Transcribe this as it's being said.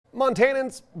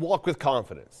Montanans walk with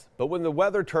confidence, but when the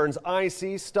weather turns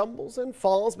icy, stumbles and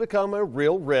falls become a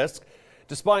real risk.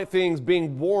 Despite things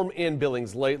being warm in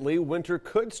Billings lately, winter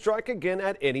could strike again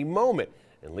at any moment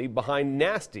and leave behind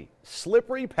nasty,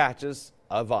 slippery patches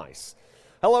of ice.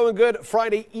 Hello and good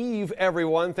Friday Eve,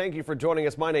 everyone. Thank you for joining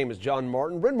us. My name is John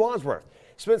Martin. Bryn Wadsworth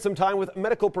spent some time with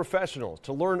medical professionals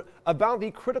to learn about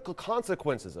the critical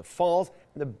consequences of falls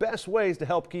and the best ways to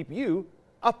help keep you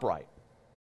upright.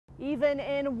 Even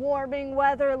in warming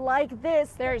weather like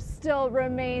this, there still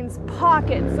remains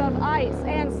pockets of ice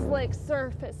and slick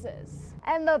surfaces,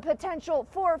 and the potential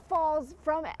for falls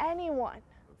from anyone.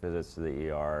 Visits to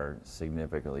the ER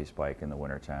significantly spike in the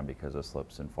wintertime because of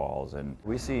slips and falls, and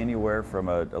we see anywhere from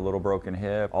a little broken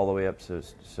hip all the way up to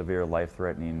severe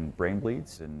life-threatening brain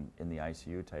bleeds and in the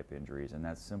ICU type injuries, and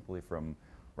that's simply from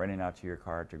running out to your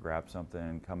car to grab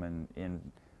something, coming in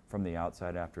from the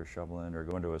outside after shoveling or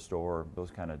going to a store, those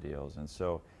kind of deals. And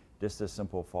so just a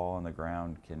simple fall on the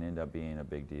ground can end up being a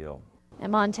big deal.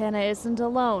 And Montana isn't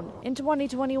alone. In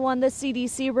 2021, the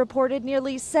CDC reported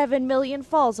nearly 7 million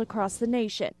falls across the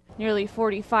nation. Nearly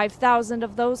 45,000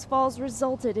 of those falls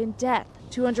resulted in death,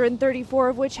 234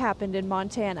 of which happened in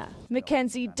Montana.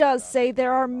 McKenzie does say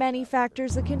there are many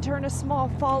factors that can turn a small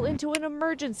fall into an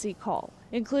emergency call,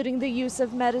 including the use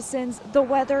of medicines, the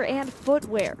weather, and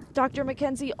footwear. Dr.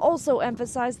 McKenzie also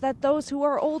emphasized that those who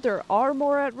are older are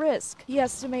more at risk. He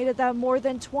estimated that more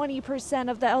than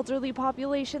 20% of the elderly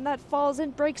population that falls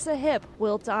and breaks a hip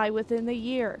will die within the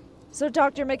year. So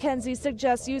Dr. McKenzie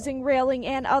suggests using railing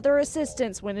and other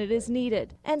assistance when it is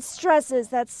needed, and stresses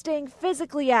that staying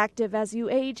physically active as you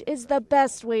age is the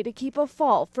best way to keep a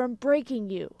fall from breaking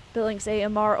you. Billings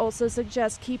AMR also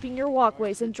suggests keeping your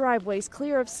walkways and driveways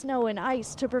clear of snow and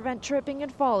ice to prevent tripping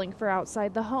and falling for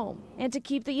outside the home, and to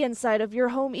keep the inside of your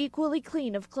home equally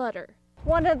clean of clutter.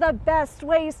 One of the best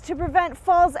ways to prevent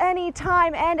falls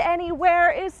anytime and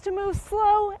anywhere is to move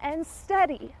slow and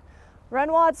steady.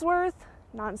 Bryn Wadsworth,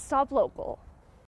 Nonstop Local.